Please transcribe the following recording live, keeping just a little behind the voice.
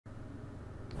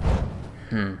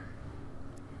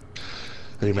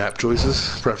Any map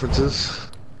choices? Preferences?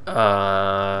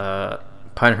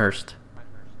 Pinehurst.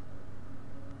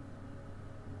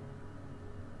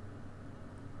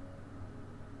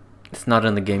 It's not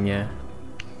in the game yet.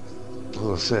 What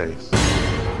will I say?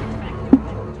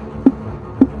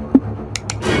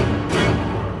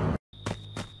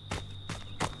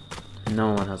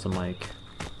 No one has a mic.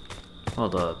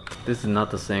 Hold up. This is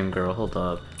not the same girl. Hold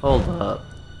up. Hold up.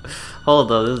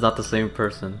 Hold up. This is not the same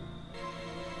person.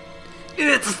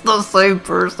 It's the same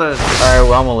person! Alright,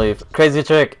 well, I'm gonna leave. Crazy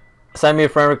chick, send me a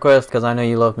friend request because I know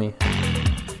you love me.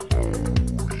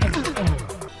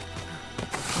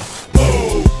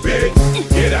 Oh, bitch,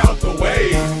 get out the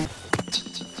way!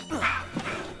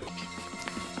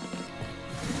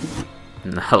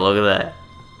 Now look at that.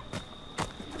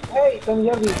 Hey, come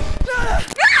here.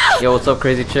 Yo, what's up,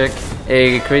 crazy chick?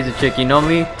 Hey, crazy chick, you know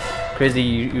me? Crazy,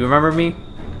 you remember me?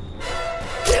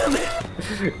 Damn it!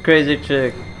 Crazy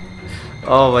chick.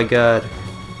 Oh my god.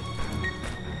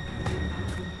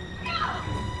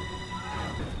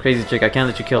 Crazy chick, I can't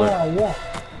let you kill her. Yeah.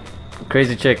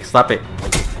 Crazy chick, stop it.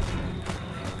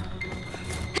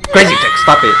 Crazy chick,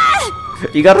 stop it.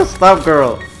 You gotta stop,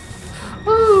 girl.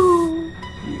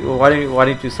 Why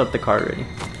didn't you stop the car already?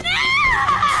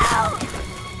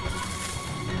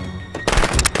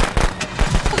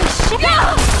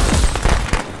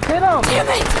 Get him!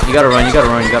 You gotta run, you gotta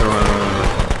run, you gotta run.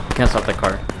 You can't stop that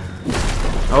car.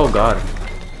 Oh god.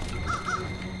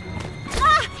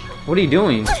 What are you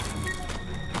doing?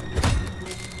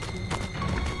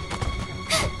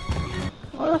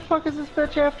 Why the fuck is this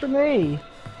bitch after me?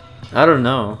 I don't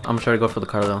know. I'm sure to go for the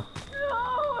car though.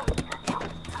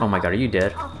 Oh my god, are you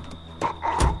dead?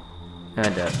 Yeah,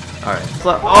 I'm dead. Alright.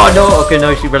 Oh no! Okay,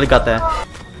 no, she really got that.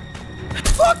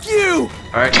 Fuck you!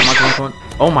 Alright, come on, come on, come on.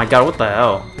 Oh my god, what the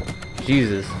hell?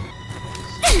 Jesus.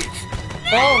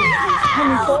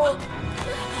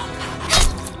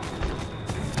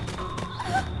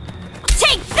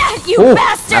 Take that, you Ooh,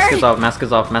 bastard! mask is off, mask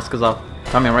is off, mask is off.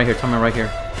 Tell me right here, tell me right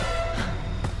here.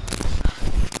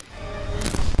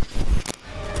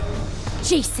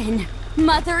 Jason,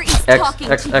 Mother is X,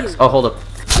 talking X, to X. you. Oh, hold up.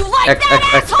 You like X, that,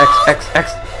 X, X, asshole? X, X,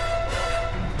 X.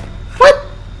 What?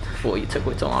 Fool, you took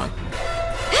way too long.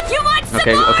 You want some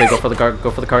Okay, more? okay, go for the car, go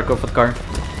for the car, go for the car.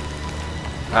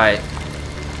 Alright.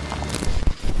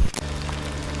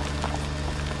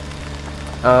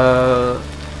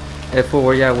 Fool,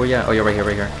 where you at, where you at? Oh, you're right here,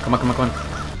 right here. Come on, come on, come on.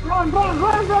 Run! Run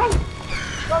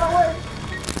away!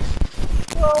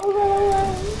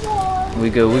 We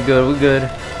good, we good, we good.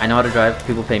 I know how to drive,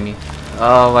 people pay me.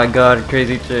 Oh my god,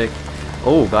 crazy chick.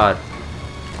 Oh god.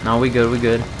 No, we good, we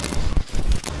good.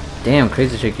 Damn,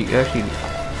 crazy chick, you actually...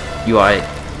 You alright.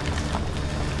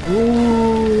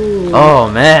 Oh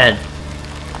man.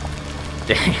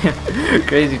 Damn.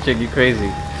 Crazy chick, you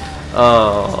crazy.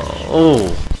 Oh.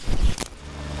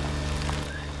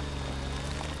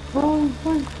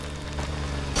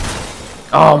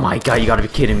 Oh my god, you gotta be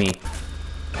kidding me.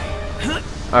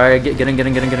 Alright, get in, get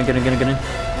in, get in, get in, get in, get in, get in.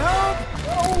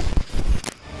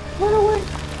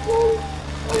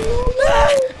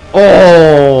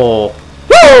 Oh!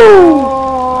 Woo!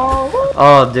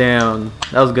 Oh damn.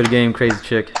 That was a good game, crazy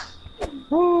chick.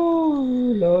 Oh,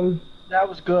 no. That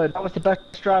was good. That was the best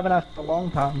driving after a long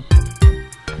time.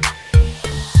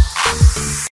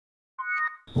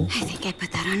 I think I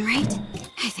put that on right.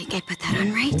 I think I put that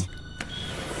on right.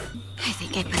 I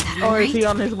think I put that on Or right. is he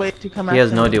on his way to come out? He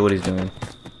has no idea what he's doing.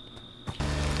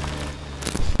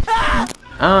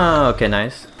 Ah, okay,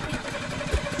 nice.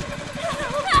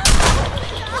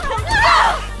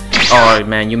 Oh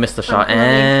man, you missed the shot.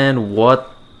 And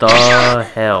what the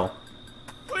hell?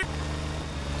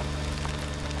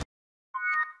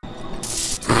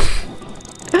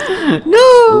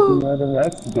 No!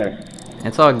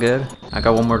 It's all good. I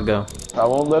got one more to go. I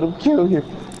won't let him kill you.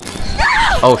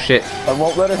 Oh shit. I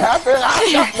won't let it happen.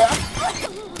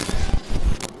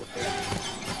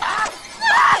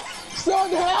 Son,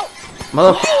 help!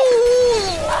 Motherfucker.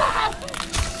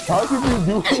 How could you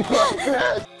do it like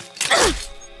that?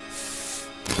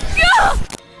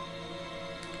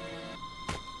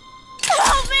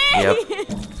 Help me! Yep.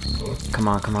 Come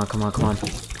on, come on, come on, come on.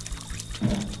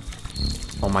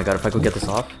 Oh my god, if I could get this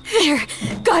off. There,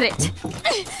 got it.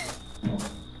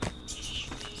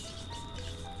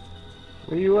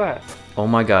 Where you at? Oh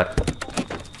my god.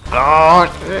 Oh,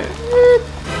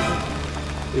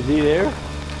 Is he there?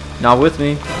 not with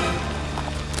me.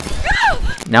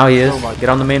 Now he is. Get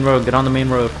on the main road, get on the main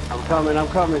road. I'm coming, I'm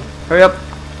coming. Hurry up.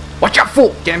 Watch out,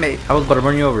 fool! Damn it. I was about to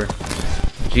run you over.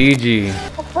 GG.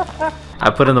 I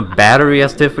put in the battery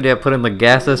as Tiffany, I put in the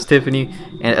gas as Tiffany,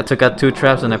 and I took out 2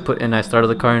 traps and I started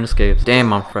the car and escaped.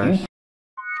 Damn, I'm fresh.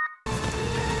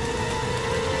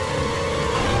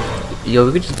 Yo,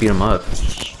 we could just beat him up.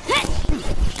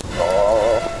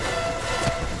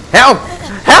 Help!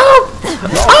 Help!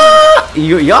 Ah!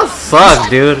 Y'all suck,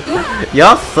 dude.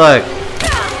 Y'all suck.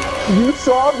 You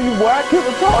saw me whack him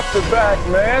across the back,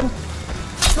 man.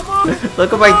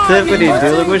 Look at my Tiffany,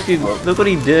 dude. Look what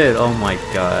he did. Oh my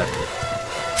god.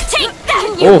 Take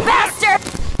that, you bastard!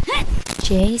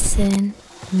 Jason,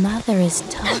 Mother is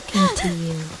talking to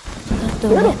you. Put the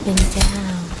weapon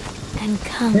down and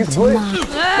come to Mom.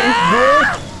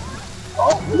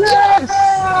 Oh, yes!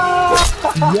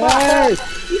 Yes!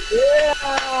 Yeah!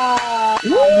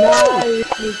 Nice!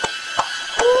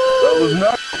 That was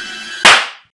nice.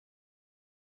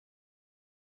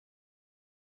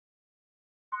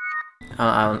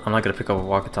 I'm not gonna pick up a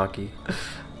walkie-talkie.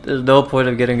 There's no point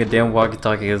of getting a damn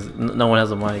walkie-talkie because no one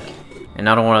has a mic, and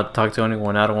I don't want to talk to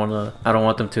anyone. I don't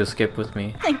want them to escape with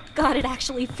me. Thank God it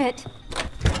actually fit.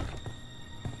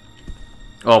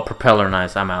 Oh, propeller,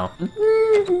 nice. I'm out.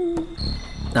 No,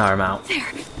 I'm out. There,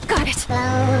 got it.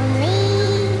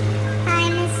 Lonely,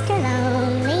 I'm Mr.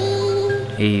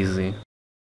 Lonely. Easy.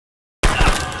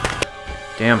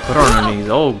 Damn, put her on her knees.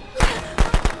 Oh.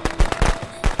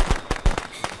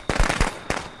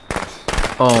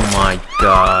 Oh my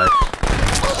god.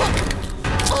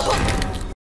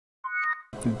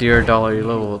 Dear Dollar, you're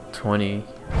level 20.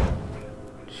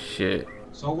 Shit.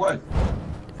 So what?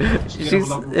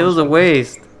 It was a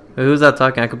waste. Who's that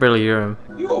talking? I could barely hear him.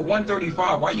 You are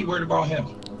 135. Why are you worried about him?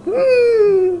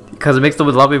 Because it makes the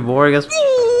lobby more, I guess.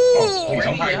 Oh, please,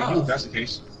 I'm hiding you if that's the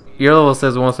case. Your level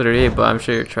says 138, but I'm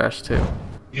sure you're trash too.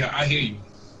 Yeah, I hear you.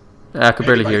 I could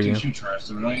barely hear you. You trash,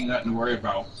 so there ain't nothing to worry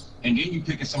about. And then you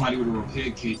picking somebody with a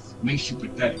repair kit makes you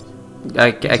pathetic.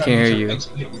 I can't hear you.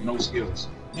 With no skills.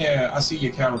 Yeah, I see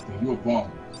your character. You a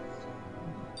bum.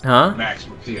 Huh? Max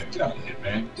repair. Get out of here,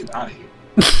 man. Get out of here.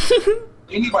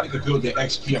 Anybody could build their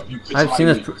XP up. I've seen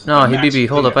this. No, hey BB,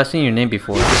 hold up. I've seen your name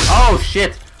before. Oh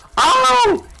shit!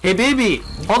 Oh! Hey BB,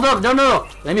 hold up. No.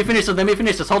 Let me finish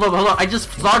this. Hold up. I just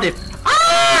started.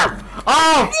 Ah!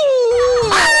 Oh!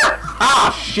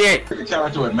 Ah! shit! Pick a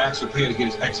character with max repair to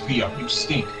get his XP up. You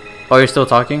stink. Oh, you're still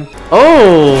talking?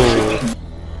 Oh!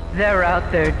 They're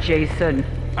out there, Jason.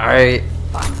 Alright.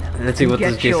 Let's see what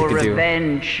this Get Jason your can do.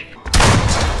 revenge.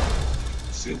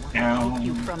 Sit down.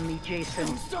 You from me,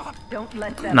 Jason. Don't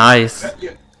let them. Nice.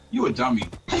 You a dummy.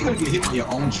 How you gonna get hit with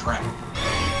your own trap?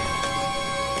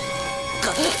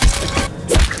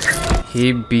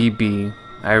 He BB.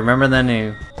 I remember that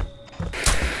name.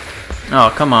 Oh,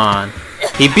 come on.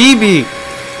 He BB!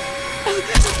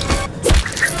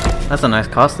 That's a nice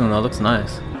costume though, looks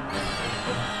nice.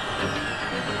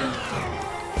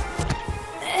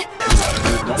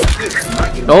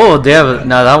 Oh, damn,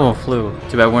 no, that one flew.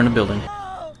 Too bad we're in the building.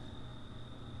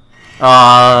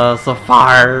 Aw,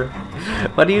 Safar!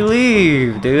 Why do you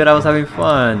leave? Dude, I was having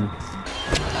fun.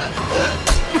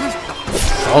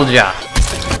 Soldier!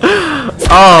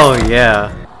 Oh,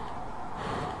 yeah.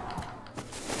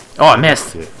 Oh, I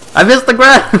missed! I missed the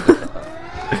grab!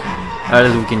 I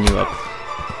was weakening you up.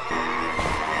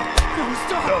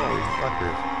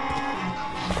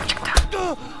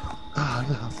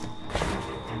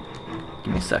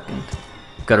 Give me a second.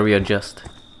 Gotta readjust.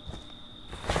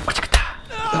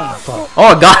 Oh,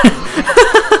 I got it!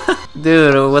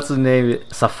 Dude, what's his name?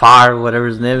 Safar, whatever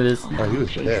his name is. Oh, he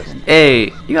was pissed.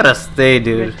 Hey, you gotta stay,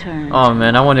 dude. Return. Oh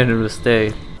man, I wanted him to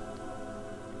stay.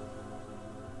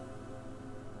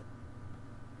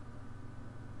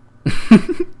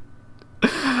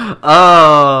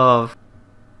 Oh,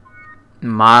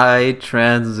 my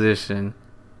transition.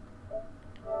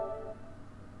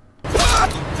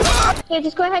 Yeah,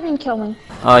 just go ahead and kill me.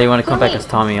 Oh, you want to come back as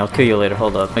Tommy? I'll kill you later.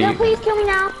 Hold up. No, please kill me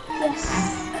now.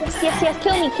 Yes,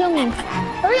 kill me.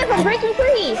 Hurry up, I'm breaking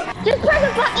free. Just press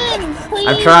a button, please.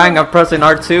 I'm trying. I'm pressing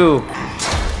R2.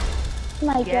 Oh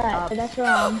my god, that's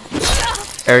wrong.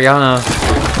 Ariana,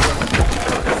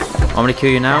 I'm gonna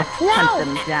kill you now. Hunt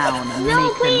them down and No,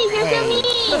 make please, them you're so pay.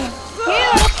 mean.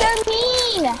 You're so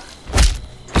mean.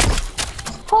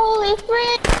 Holy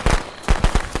frick.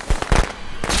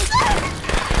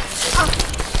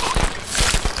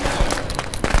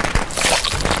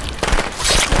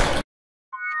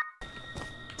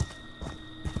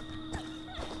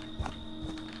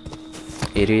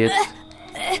 Idiot.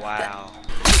 Wow.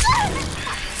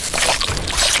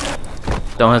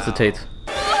 Don't hesitate.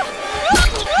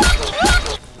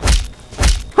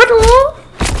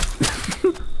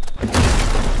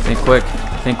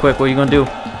 Think quick. What are you gonna do?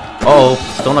 Uh oh,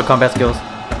 still no combat skills.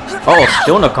 Oh,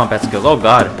 still no combat skills. Oh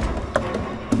god.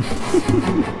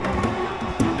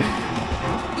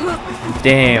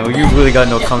 Damn, you really got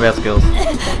no combat skills.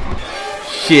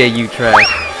 Shit, you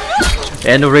trash.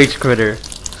 And the rage critter.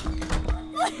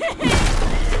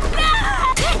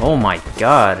 Oh my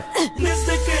god.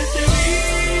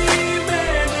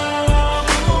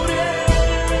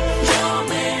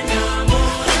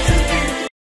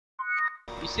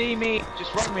 You see me,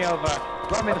 just run me over.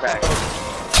 Run me the fuck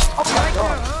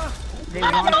They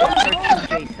want to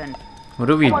hurt you, Jason. What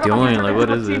are we doing? Like, what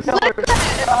is this?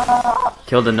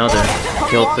 Killed another.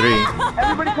 Killed 3.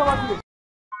 Everybody come up here.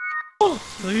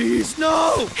 Please,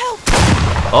 no!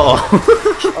 Uh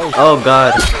oh. Oh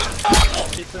god.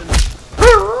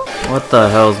 What the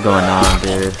hell's going on,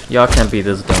 dude? Y'all can't be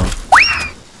this dumb.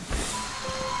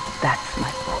 That's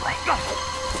my boy.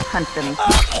 Hunt them.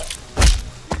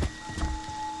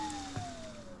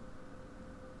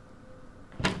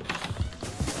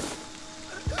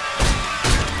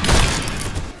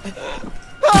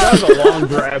 That was a long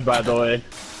grab, by the way.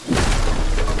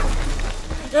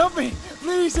 Help me!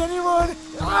 Please, anyone!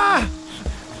 Ah!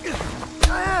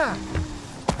 Ah!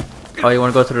 Oh, you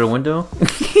wanna go through the window?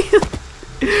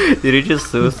 Did he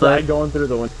just suicide? Going through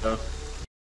the window.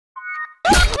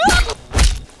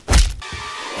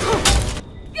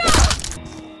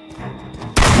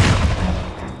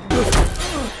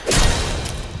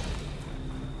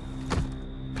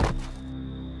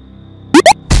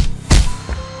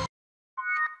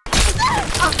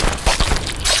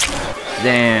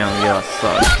 Damn, y'all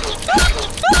suck.